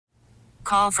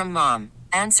call from mom.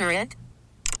 Answer it.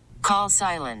 Call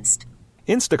silenced.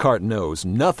 Instacart knows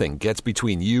nothing gets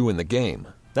between you and the game.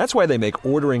 That's why they make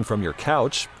ordering from your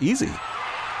couch easy.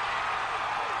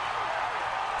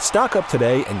 Stock up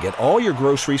today and get all your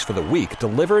groceries for the week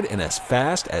delivered in as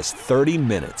fast as 30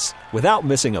 minutes without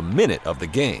missing a minute of the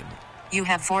game. You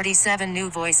have 47 new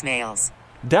voicemails.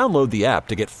 Download the app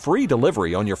to get free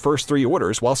delivery on your first 3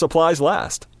 orders while supplies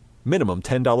last. Minimum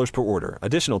 $10 per order.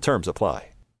 Additional terms apply.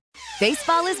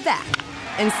 Baseball is back,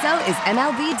 and so is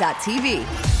MLB.tv.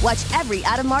 Watch every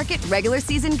out-of-market regular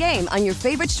season game on your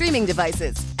favorite streaming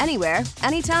devices, anywhere,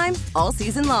 anytime, all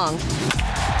season long.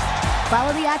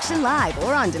 Follow the action live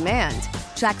or on demand.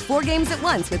 Track 4 games at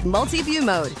once with multi-view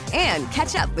mode and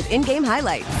catch up with in-game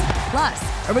highlights.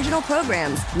 Plus, original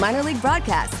programs, minor league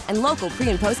broadcasts, and local pre-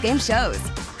 and post-game shows.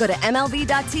 Go to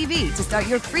MLB.tv to start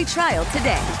your free trial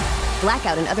today.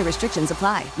 Blackout and other restrictions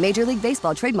apply. Major League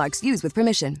Baseball trademarks used with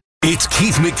permission. It's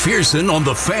Keith McPherson on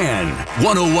The Fan,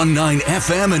 101.9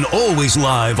 FM and always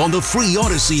live on the free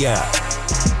Odyssey app.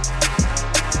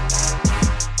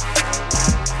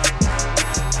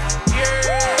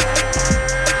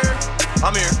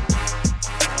 I'm here.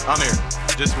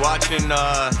 Just watching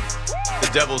the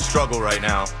Devils struggle right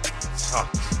now.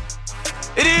 Sucks.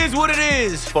 It is what it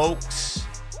is, folks.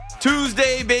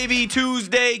 Tuesday, baby.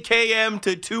 Tuesday, KM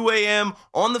to 2 a.m.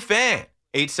 on The Fan.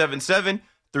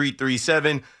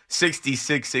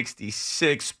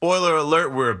 877-337-6666. Spoiler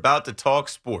alert, we're about to talk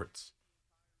sports.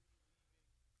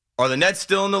 Are the Nets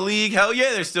still in the league? Hell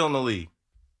yeah, they're still in the league.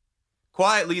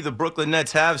 Quietly, the Brooklyn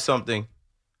Nets have something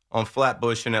on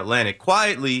Flatbush and Atlantic.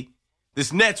 Quietly,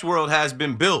 this Nets world has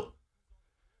been built.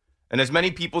 And as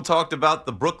many people talked about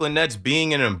the Brooklyn Nets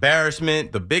being an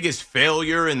embarrassment, the biggest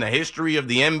failure in the history of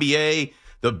the NBA,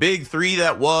 the big three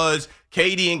that was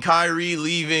KD and Kyrie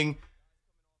leaving,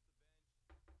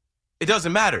 it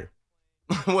doesn't matter.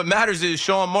 What matters is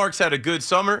Sean Marks had a good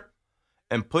summer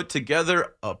and put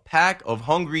together a pack of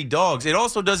hungry dogs. It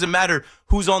also doesn't matter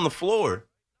who's on the floor.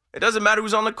 It doesn't matter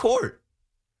who's on the court.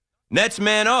 Nets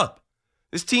man up.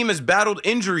 This team has battled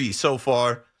injuries so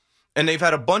far, and they've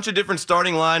had a bunch of different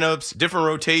starting lineups, different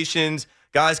rotations,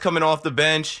 guys coming off the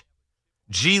bench,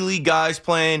 G League guys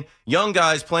playing, young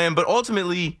guys playing, but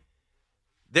ultimately,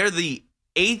 they're the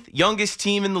 8th youngest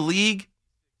team in the league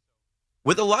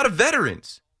with a lot of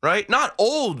veterans, right? Not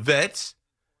old vets,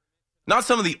 not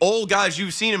some of the old guys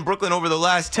you've seen in Brooklyn over the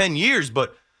last 10 years,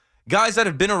 but guys that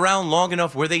have been around long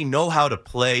enough where they know how to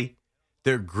play,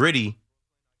 they're gritty,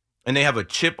 and they have a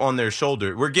chip on their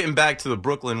shoulder. We're getting back to the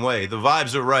Brooklyn way. The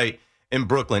vibes are right in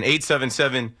Brooklyn.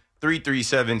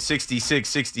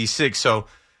 877-337-6666. So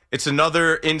it's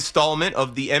another installment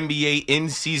of the NBA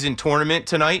in-season tournament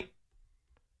tonight.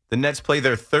 The Nets play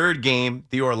their 3rd game.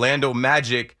 The Orlando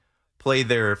Magic play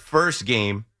their 1st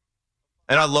game.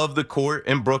 And I love the court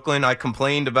in Brooklyn. I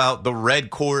complained about the red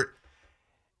court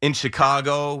in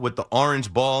Chicago with the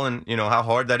orange ball and, you know, how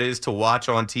hard that is to watch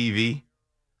on TV.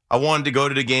 I wanted to go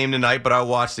to the game tonight, but I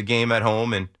watched the game at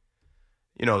home. And,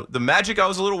 you know, the Magic I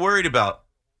was a little worried about.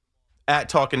 At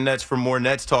Talking Nets for more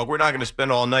Nets talk. We're not going to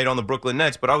spend all night on the Brooklyn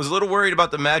Nets, but I was a little worried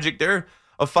about the Magic. They're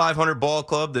a 500 ball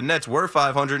club. The Nets were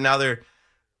 500. Now they're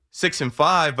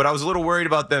 6-5, but I was a little worried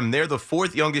about them. They're the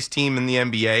 4th youngest team in the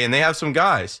NBA, and they have some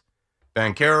guys.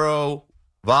 Banchero,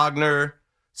 Wagner,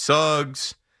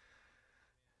 Suggs.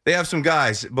 They have some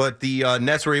guys, but the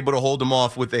Nets were able to hold them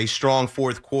off with a strong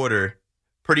 4th quarter.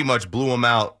 Pretty much blew them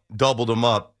out, doubled them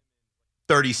up,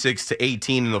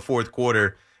 36-18 in the 4th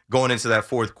quarter, going into that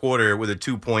 4th quarter with a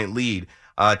 2-point lead.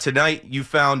 Tonight, you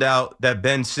found out that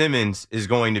Ben Simmons is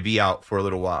going to be out for a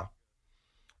little while.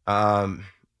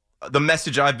 The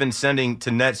message I've been sending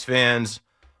to Nets fans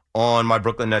on my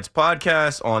Brooklyn Nets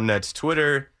podcast, on Nets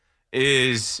Twitter,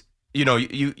 is, you know,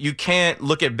 you can't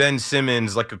look at Ben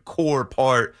Simmons like a core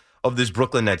part of this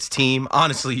Brooklyn Nets team.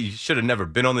 Honestly, he should have never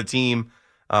been on the team.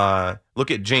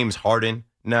 Look at James Harden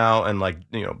now, and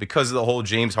because of the whole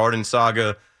James Harden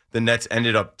saga, the Nets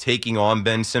ended up taking on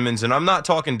Ben Simmons. And I'm not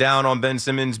talking down on Ben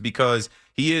Simmons because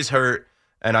he is hurt,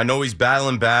 and I know he's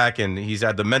battling back, and he's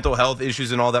had the mental health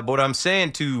issues and all that. But what I'm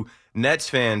saying to Nets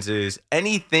fans is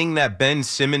anything that Ben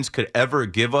Simmons could ever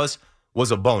give us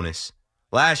was a bonus.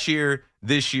 Last year,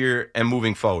 this year, and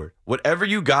moving forward. Whatever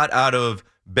you got out of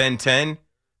Ben 10,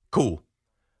 cool.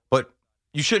 But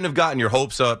you shouldn't have gotten your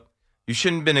hopes up. You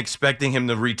shouldn't have been expecting him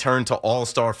to return to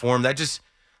all-star form. That just,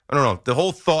 I don't know, the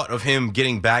whole thought of him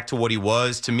getting back to what he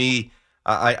was, to me,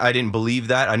 I didn't believe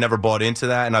that. I never bought into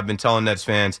that, and I've been telling Nets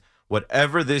fans,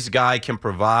 whatever this guy can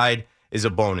provide is a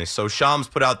bonus. So Shams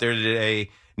put out there today,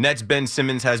 Nets Ben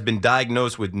Simmons has been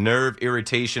diagnosed with nerve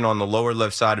irritation on the lower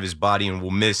left side of his body and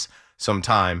will miss some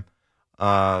time.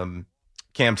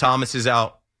 Cam Thomas is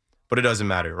out, but it doesn't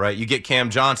matter, right? You get Cam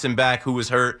Johnson back, who was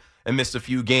hurt and missed a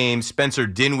few games. Spencer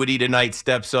Dinwiddie tonight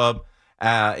steps up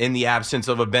in the absence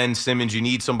of a Ben Simmons. You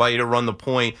need somebody to run the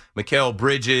point. Mikal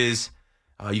Bridges.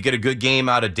 You get a good game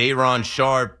out of Day'Ron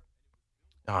Sharp.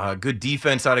 Good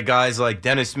defense out of guys like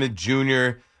Dennis Smith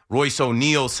Jr., Royce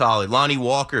O'Neal, solid. Lonnie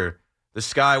Walker, the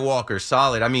Skywalker,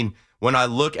 solid. I mean, when I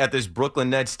look at this Brooklyn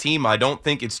Nets team, I don't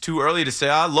think it's too early to say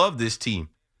I love this team.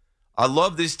 I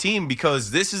love this team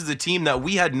because this is the team that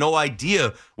we had no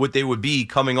idea what they would be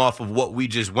coming off of what we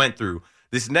just went through.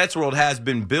 This Nets world has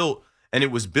been built, and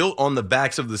it was built on the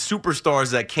backs of the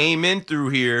superstars that came in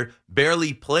through here,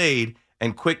 barely played,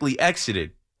 and quickly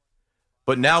exited.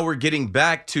 But now we're getting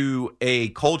back to a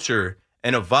culture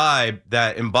and a vibe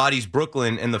that embodies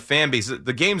Brooklyn and the fan base.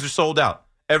 The games are sold out,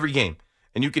 every game.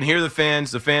 And you can hear the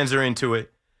fans are into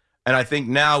it. And I think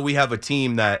now we have a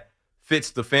team that fits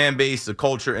the fan base, the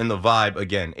culture, and the vibe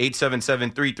again.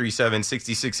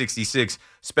 877-337-6666.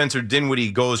 Spencer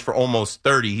Dinwiddie goes for almost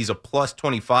 30. He's a plus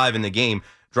 25 in the game,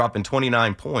 dropping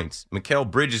 29 points.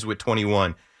 Mikal Bridges with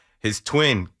 21. His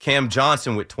twin, Cam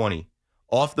Johnson, with 20.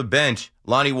 Off the bench,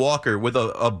 Lonnie Walker with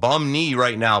a bum knee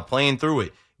right now, playing through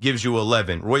it, gives you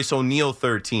 11. Royce O'Neal,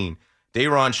 13.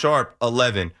 Day'Ron Sharp,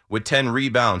 11, with 10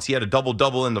 rebounds. He had a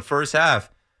double-double in the first half.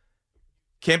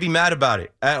 Can't be mad about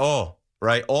it at all,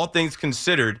 right? All things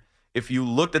considered, if you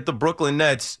looked at the Brooklyn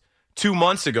Nets 2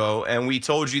 months ago and we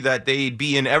told you that they'd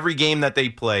be in every game that they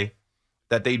play,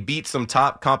 that they'd beat some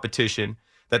top competition,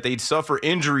 that they'd suffer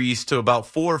injuries to about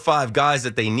 4 or 5 guys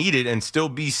that they needed and still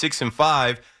be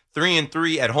 6-5,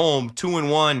 3-3 at home,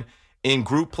 2-1 in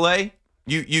group play,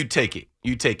 you take it.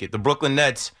 You take it. The Brooklyn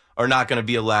Nets are not going to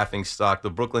be a laughing stock.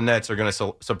 The Brooklyn Nets are going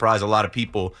to surprise a lot of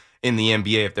people in the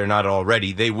NBA if they're not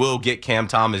already. They will get Cam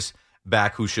Thomas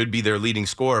back, who should be their leading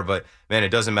scorer. But, man, it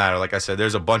doesn't matter. Like I said,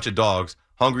 there's a bunch of dogs,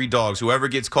 hungry dogs. Whoever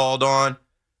gets called on,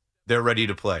 they're ready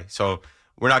to play. So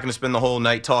we're not going to spend the whole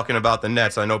night talking about the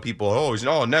Nets. I know people,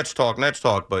 Nets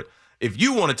talk. But if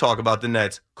you want to talk about the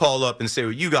Nets, call up and say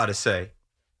what you got to say.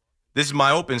 This is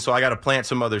my open, so I got to plant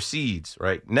some other seeds,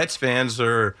 right? Nets fans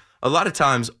are a lot of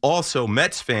times also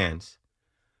Mets fans.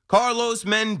 Carlos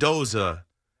Mendoza,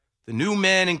 the new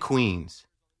man in Queens.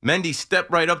 Mendy stepped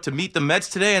right up to meet the Mets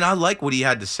today, and I like what he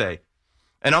had to say.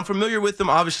 And I'm familiar with him,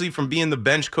 obviously, from being the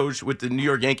bench coach with the New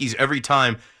York Yankees. Every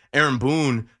time Aaron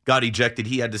Boone got ejected,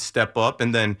 he had to step up.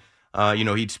 And then,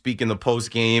 he'd speak in the post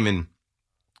game, and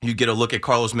you'd get a look at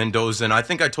Carlos Mendoza. And I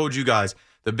think I told you guys,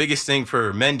 the biggest thing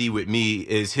for Mendy with me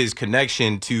is his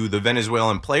connection to the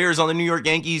Venezuelan players on the New York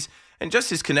Yankees and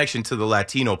just his connection to the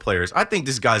Latino players. I think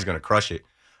this guy's going to crush it.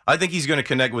 I think he's going to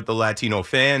connect with the Latino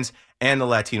fans and the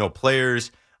Latino players.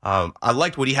 I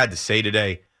liked what he had to say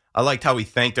today. I liked how he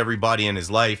thanked everybody in his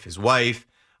life, his wife,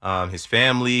 his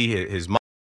family, his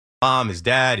mom, his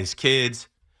dad, his kids.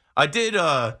 I did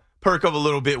perk up a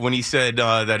little bit when he said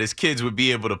that his kids would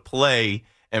be able to play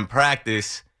and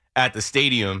practice at the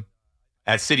stadium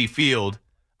at Citi Field.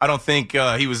 I don't think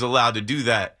he was allowed to do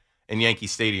that in Yankee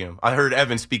Stadium. I heard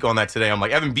Evan speak on that today. I'm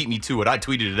like, Evan beat me to it. I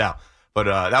tweeted it out. But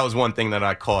that was one thing that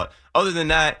I caught. Other than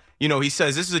that, he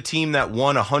says this is a team that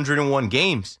won 101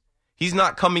 games. He's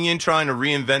not coming in trying to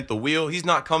reinvent the wheel. He's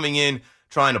not coming in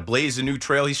trying to blaze a new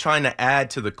trail. He's trying to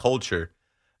add to the culture.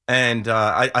 And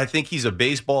I think he's a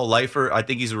baseball lifer. I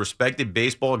think he's a respected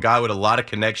baseball guy with a lot of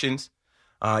connections.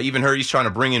 Even heard he's trying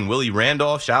to bring in Willie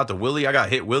Randolph. Shout out to Willie. I got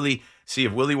hit Willie. See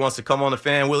if Willie wants to come on the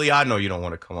fan. Willie, I know you don't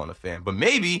want to come on the fan. But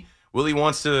maybe Willie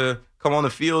wants to come on the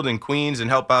field in Queens and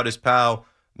help out his pal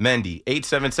Mendy.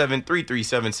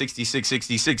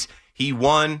 877-337-6666. He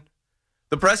won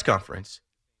the press conference.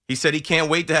 He said he can't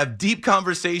wait to have deep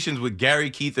conversations with Gary,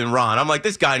 Keith, and Ron. I'm like,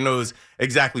 this guy knows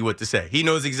exactly what to say. He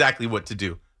knows exactly what to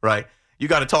do, right? You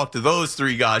got to talk to those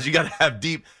 3 guys. You got to have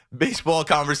deep baseball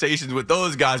conversations with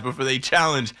those guys before they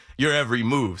challenge your every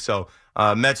move. So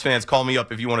Mets fans, call me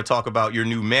up if you want to talk about your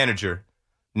new manager.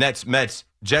 Nets, Mets,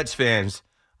 Jets fans,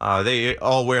 they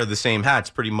all wear the same hats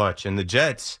pretty much. And the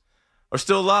Jets are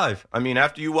still alive. I mean,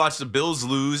 after you watch the Bills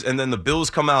lose and then the Bills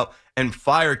come out and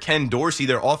fire Ken Dorsey,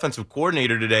 their offensive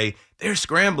coordinator today, they're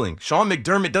scrambling. Sean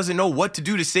McDermott doesn't know what to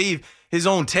do to save his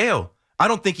own tail. I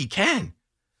don't think he can.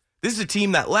 This is a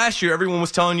team that last year everyone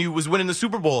was telling you was winning the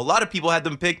Super Bowl. A lot of people had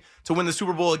them picked to win the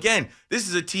Super Bowl again. This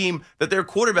is a team that their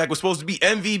quarterback was supposed to be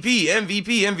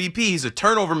MVP. He's a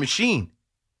turnover machine.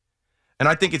 And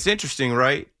I think it's interesting,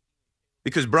 right?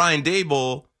 Because Brian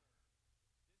Daboll,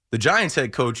 the Giants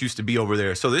head coach, used to be over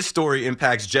there. So this story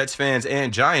impacts Jets fans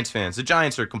and Giants fans. The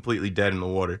Giants are completely dead in the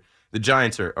water. The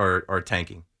Giants are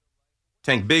tanking.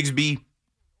 Tank Bigsby,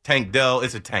 Tank Dell.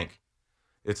 It's a tank.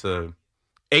 It's a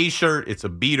A shirt, it's a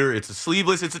beater, it's a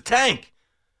sleeveless, it's a tank.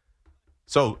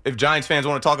 So if Giants fans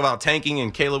want to talk about tanking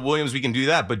and Caleb Williams, we can do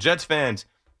that. But Jets fans,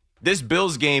 this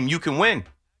Bills game, you can win.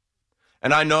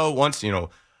 And I know once,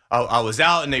 I was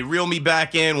out and they reel me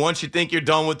back in. Once you think you're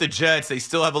done with the Jets, they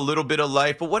still have a little bit of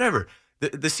life. But whatever.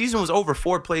 The season was over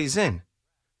 4 plays in.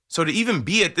 So to even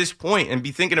be at this point and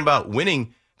be thinking about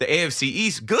winning the AFC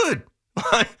East, good.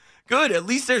 Good. At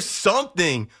least there's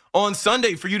something on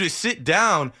Sunday for you to sit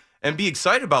down and be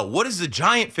excited about. What is the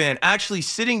Giant fan actually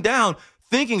sitting down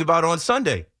thinking about on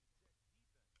Sunday?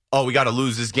 Oh, we got to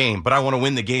lose this game, but I want to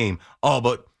win the game. Oh,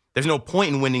 but there's no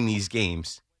point in winning these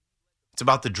games. It's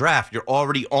about the draft. You're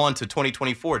already on to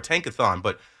 2024 Tankathon.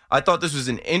 But I thought this was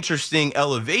an interesting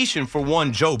elevation for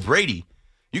one, Joe Brady.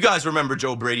 You guys remember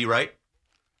Joe Brady, right?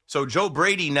 So Joe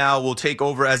Brady now will take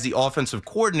over as the offensive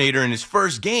coordinator, and his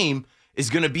first game is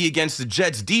going to be against the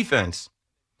Jets defense.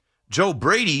 Joe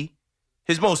Brady,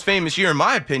 his most famous year, in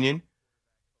my opinion,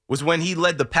 was when he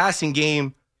led the passing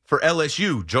game for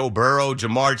LSU. Joe Burrow,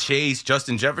 Jamar Chase,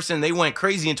 Justin Jefferson, they went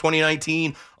crazy in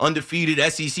 2019. Undefeated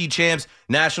SEC champs,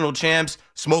 national champs,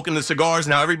 smoking the cigars.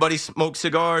 Now everybody smokes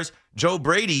cigars. Joe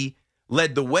Brady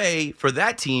led the way for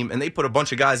that team, and they put a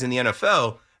bunch of guys in the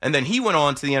NFL. And then he went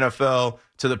on to the NFL,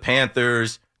 to the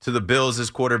Panthers, to the Bills as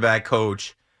quarterback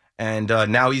coach. And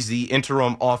now he's the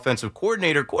interim offensive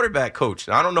coordinator, quarterback coach.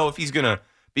 Now, I don't know if he's going to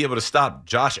be able to stop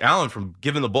Josh Allen from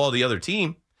giving the ball to the other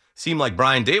team. Seemed like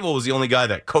Brian Dable was the only guy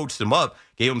that coached him up,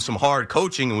 gave him some hard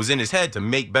coaching, and was in his head to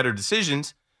make better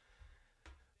decisions.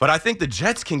 But I think the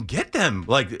Jets can get them.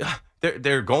 Like,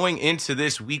 they're going into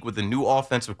this week with a new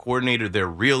offensive coordinator. They're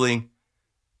reeling.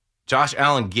 Josh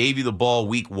Allen gave you the ball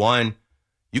week 1.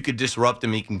 You could disrupt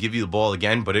him. He can give you the ball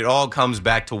again. But it all comes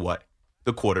back to what?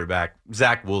 The quarterback,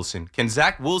 Zach Wilson. Can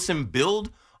Zach Wilson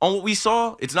build on what we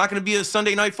saw? It's not going to be a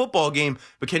Sunday night football game,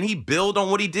 but can he build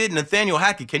on what he did? Nathaniel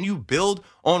Hackett, can you build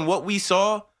on what we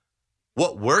saw?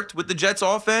 What worked with the Jets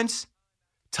offense?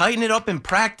 Tighten it up in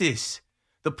practice.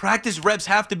 The practice reps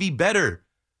have to be better.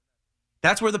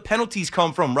 That's where the penalties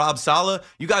come from, Rob Saleh.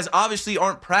 You guys obviously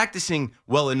aren't practicing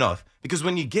well enough because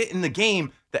when you get in the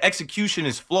game, the execution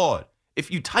is flawed. If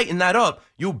you tighten that up,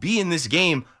 you'll be in this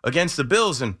game against the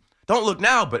Bills. And don't look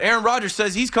now, but Aaron Rodgers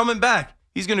says he's coming back.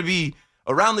 He's going to be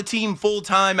around the team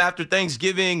full-time after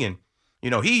Thanksgiving. And,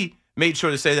 he made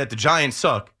sure to say that the Giants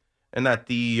suck and that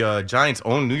the Giants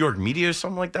own New York media or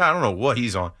something like that. I don't know what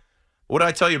he's on. What did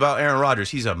I tell you about Aaron Rodgers?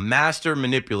 He's a master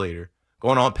manipulator.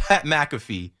 Going on Pat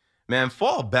McAfee. Man,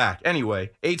 fall back.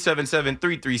 Anyway,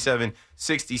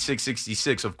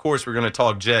 877-337-6666. Of course, we're going to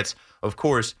talk Jets. Of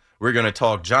course, we're going to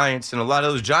talk Giants. And a lot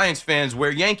of those Giants fans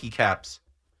wear Yankee caps.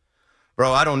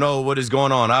 Bro, I don't know what is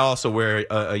going on. I also wear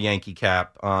a Yankee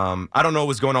cap. I don't know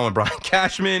what's going on with Brian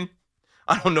Cashman.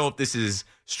 I don't know if this is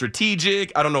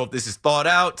strategic. I don't know if this is thought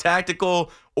out,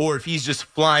 tactical, or if he's just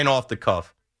flying off the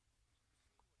cuff.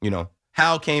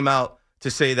 Hal came out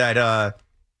to say that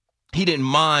he didn't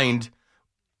mind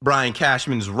Brian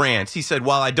Cashman's rants. He said,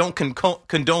 while I don't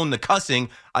condone the cussing,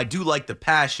 I do like the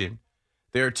passion.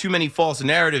 There are too many false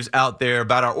narratives out there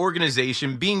about our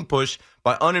organization being pushed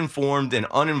by uninformed and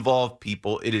uninvolved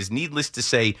people. It is needless to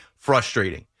say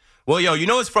frustrating. Well, you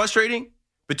know what's frustrating?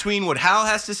 Between what Hal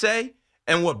has to say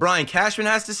and what Brian Cashman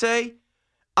has to say,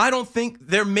 I don't think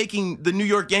they're making the New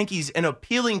York Yankees an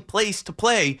appealing place to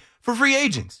play for free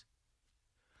agents.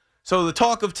 So the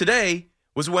talk of today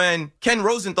was when Ken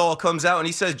Rosenthal comes out and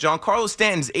he says Giancarlo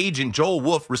Stanton's agent, Joel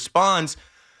Wolf, responds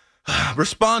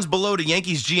below to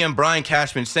Yankees GM Brian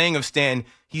Cashman, saying of Stan,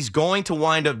 he's going to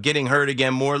wind up getting hurt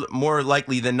again, more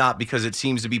likely than not, because it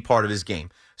seems to be part of his game.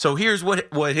 So here's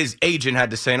what his agent had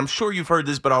to say, and I'm sure you've heard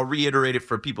this, but I'll reiterate it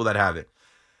for people that haven't.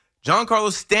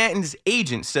 Giancarlo Stanton's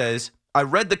agent says, I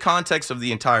read the context of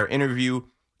the entire interview.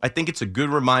 I think it's a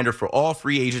good reminder for all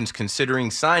free agents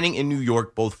considering signing in New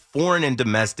York, both foreign and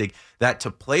domestic, that to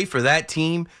play for that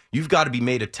team, you've got to be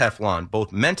made of Teflon,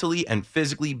 both mentally and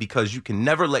physically, because you can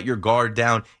never let your guard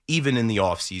down, even in the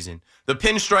offseason. The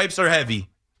pinstripes are heavy.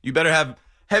 You better have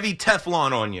heavy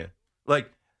Teflon on you. Like,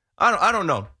 I don't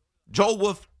know.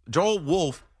 Joel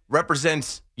Wolf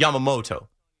represents Yamamoto.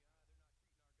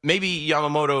 Maybe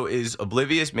Yamamoto is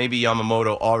oblivious. Maybe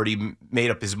Yamamoto already made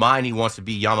up his mind. He wants to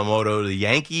be Yamamoto the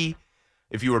Yankee.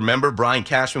 If you remember, Brian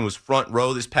Cashman was front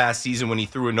row this past season when he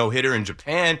threw a no-hitter in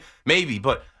Japan. Maybe,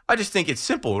 but I just think it's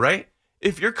simple, right?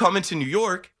 If you're coming to New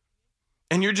York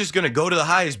and you're just going to go to the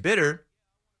highest bidder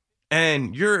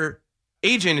and your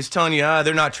agent is telling you,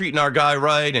 they're not treating our guy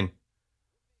right, and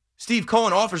Steve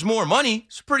Cohen offers more money,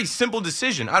 it's a pretty simple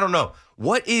decision. I don't know.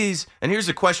 And here's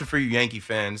a question for you Yankee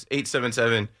fans,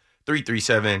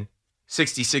 877-337-6666.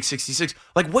 6666.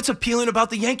 Like, what's appealing about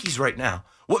the Yankees right now?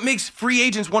 What makes free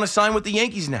agents want to sign with the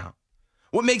Yankees now?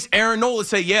 What makes Aaron Nola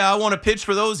say, yeah, I want to pitch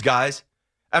for those guys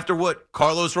after what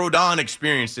Carlos Rodon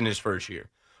experienced in his first year?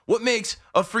 What makes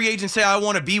a free agent say, I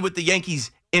want to be with the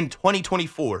Yankees in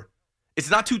 2024? It's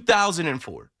not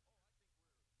 2004,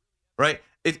 right?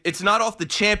 It's not off the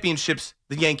championships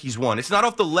the Yankees won. It's not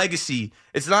off the legacy.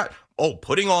 It's not,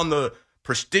 putting on the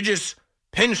prestigious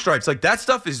pinstripes. Like, that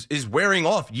stuff is wearing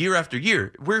off year after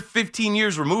year. We're 15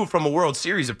 years removed from a World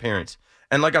Series appearance.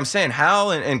 And like I'm saying,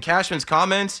 Hal and Cashman's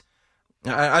comments,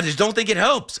 I just don't think it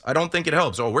helps. I don't think it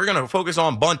helps. We're going to focus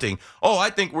on bunting. I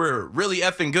think we're really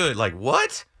effing good. Like,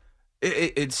 what?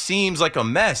 It seems like a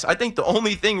mess. I think the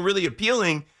only thing really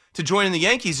appealing to joining the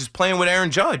Yankees is playing with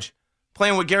Aaron Judge,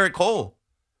 playing with Garrett Cole,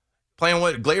 playing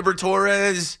with Gleyber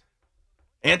Torres,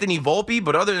 Anthony Volpe.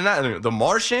 But other than that, the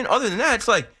Martian, other than that, it's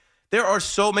like there are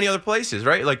so many other places,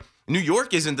 right? Like, New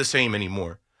York isn't the same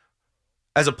anymore.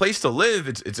 As a place to live,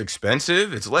 it's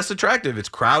expensive, it's less attractive, it's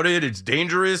crowded, it's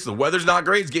dangerous, the weather's not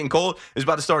great, it's getting cold, it's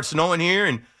about to start snowing here.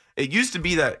 And it used to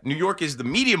be that New York is the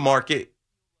media market,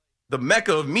 the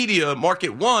mecca of media, market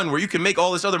one, where you can make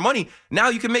all this other money. Now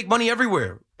you can make money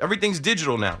everywhere. Everything's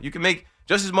digital now. You can make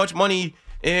just as much money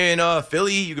in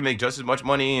Philly, you can make just as much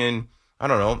money in, I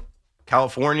don't know,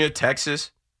 California,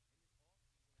 Texas.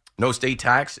 No state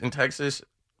tax in Texas,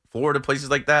 Florida, places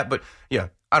like that. But yeah,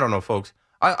 I don't know, folks.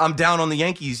 I'm down on the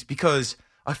Yankees because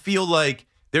I feel like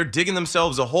they're digging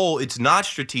themselves a hole. It's not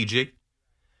strategic.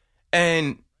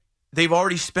 And they've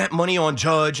already spent money on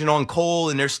Judge and on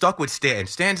Cole, and they're stuck with Stan.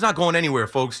 Stan's not going anywhere,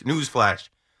 folks. Newsflash.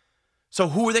 So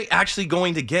who are they actually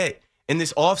going to get in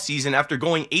this offseason after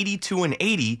going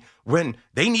 82-80 when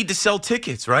they need to sell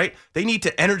tickets, right? They need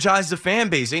to energize the fan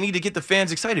base. They need to get the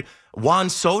fans excited.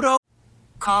 Juan Soto?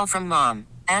 Call from mom.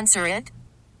 Answer it.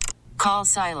 Call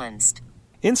silenced.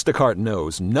 Instacart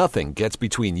knows nothing gets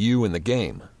between you and the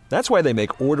game. That's why they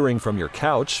make ordering from your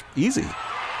couch easy.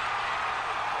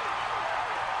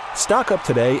 Stock up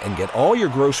today and get all your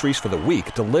groceries for the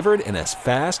week delivered in as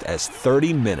fast as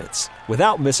 30 minutes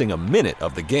without missing a minute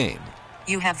of the game.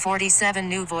 You have 47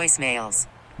 new voicemails.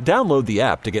 Download the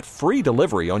app to get free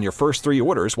delivery on your first 3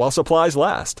 orders while supplies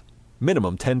last.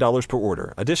 Minimum $10 per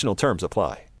order. Additional terms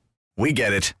apply. We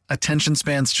get it. Attention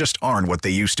spans just aren't what they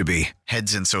used to be.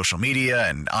 Heads in social media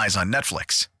and eyes on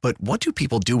Netflix. But what do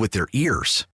people do with their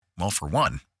ears? Well, for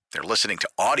one, they're listening to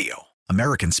audio.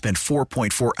 Americans spend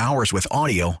 4.4 hours with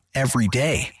audio every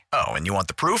day. Oh, and you want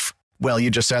the proof? Well, you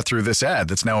just sat through this ad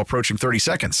that's now approaching 30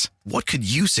 seconds. What could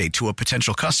you say to a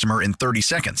potential customer in 30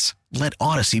 seconds? Let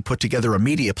Odyssey put together a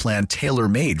media plan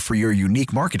tailor-made for your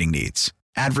unique marketing needs.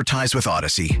 Advertise with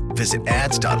Odyssey. Visit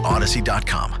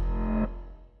ads.odyssey.com.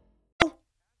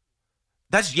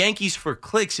 That's Yankees for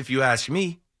clicks, if you ask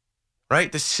me, right?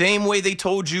 The same way they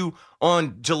told you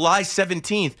on July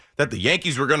 17th that the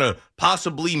Yankees were going to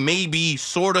possibly, maybe,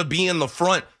 sort of be in the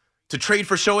front to trade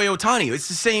for Shohei Ohtani. It's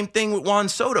the same thing with Juan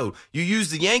Soto. You use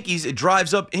the Yankees, it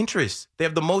drives up interest. They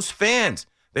have the most fans.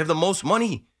 They have the most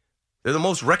money. They're the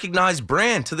most recognized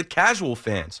brand to the casual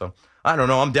fan. So, I don't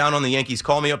know. I'm down on the Yankees.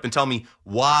 Call me up and tell me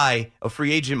why a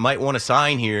free agent might want to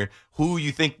sign here, who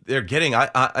you think they're getting.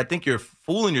 I think you're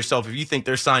fooling yourself if you think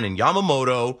they're signing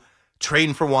Yamamoto,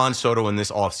 trading for Juan Soto in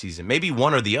this offseason. Maybe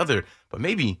one or the other, but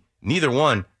maybe neither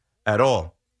one at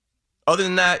all. Other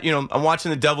than that, I'm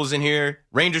watching the Devils in here.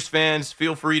 Rangers fans,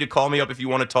 feel free to call me up if you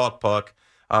want to talk puck.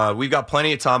 We've got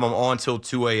plenty of time. I'm on till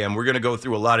 2 a.m. We're going to go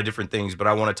through a lot of different things, but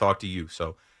I want to talk to you.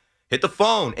 So hit the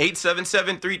phone,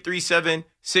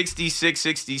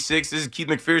 877-337-6666. This is Keith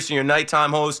McPherson, your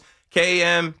nighttime host.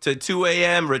 KM to 2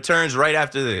 a.m. returns right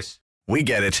after this. We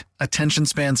get it. Attention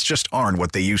spans just aren't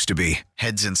what they used to be.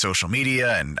 Heads in social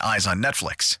media and eyes on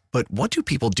Netflix. But what do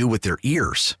people do with their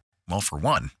ears? Well, for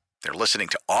one, they're listening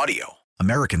to audio.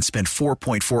 Americans spend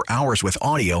 4.4 hours with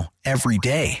audio every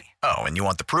day. Oh, and you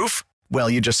want the proof? Well,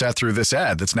 you just sat through this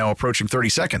ad that's now approaching 30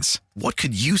 seconds. What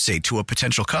could you say to a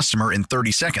potential customer in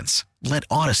 30 seconds? Let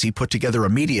Odyssey put together a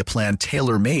media plan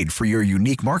tailor-made for your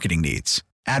unique marketing needs.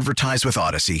 Advertise with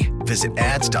Odyssey. Visit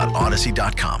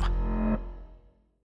ads.odyssey.com.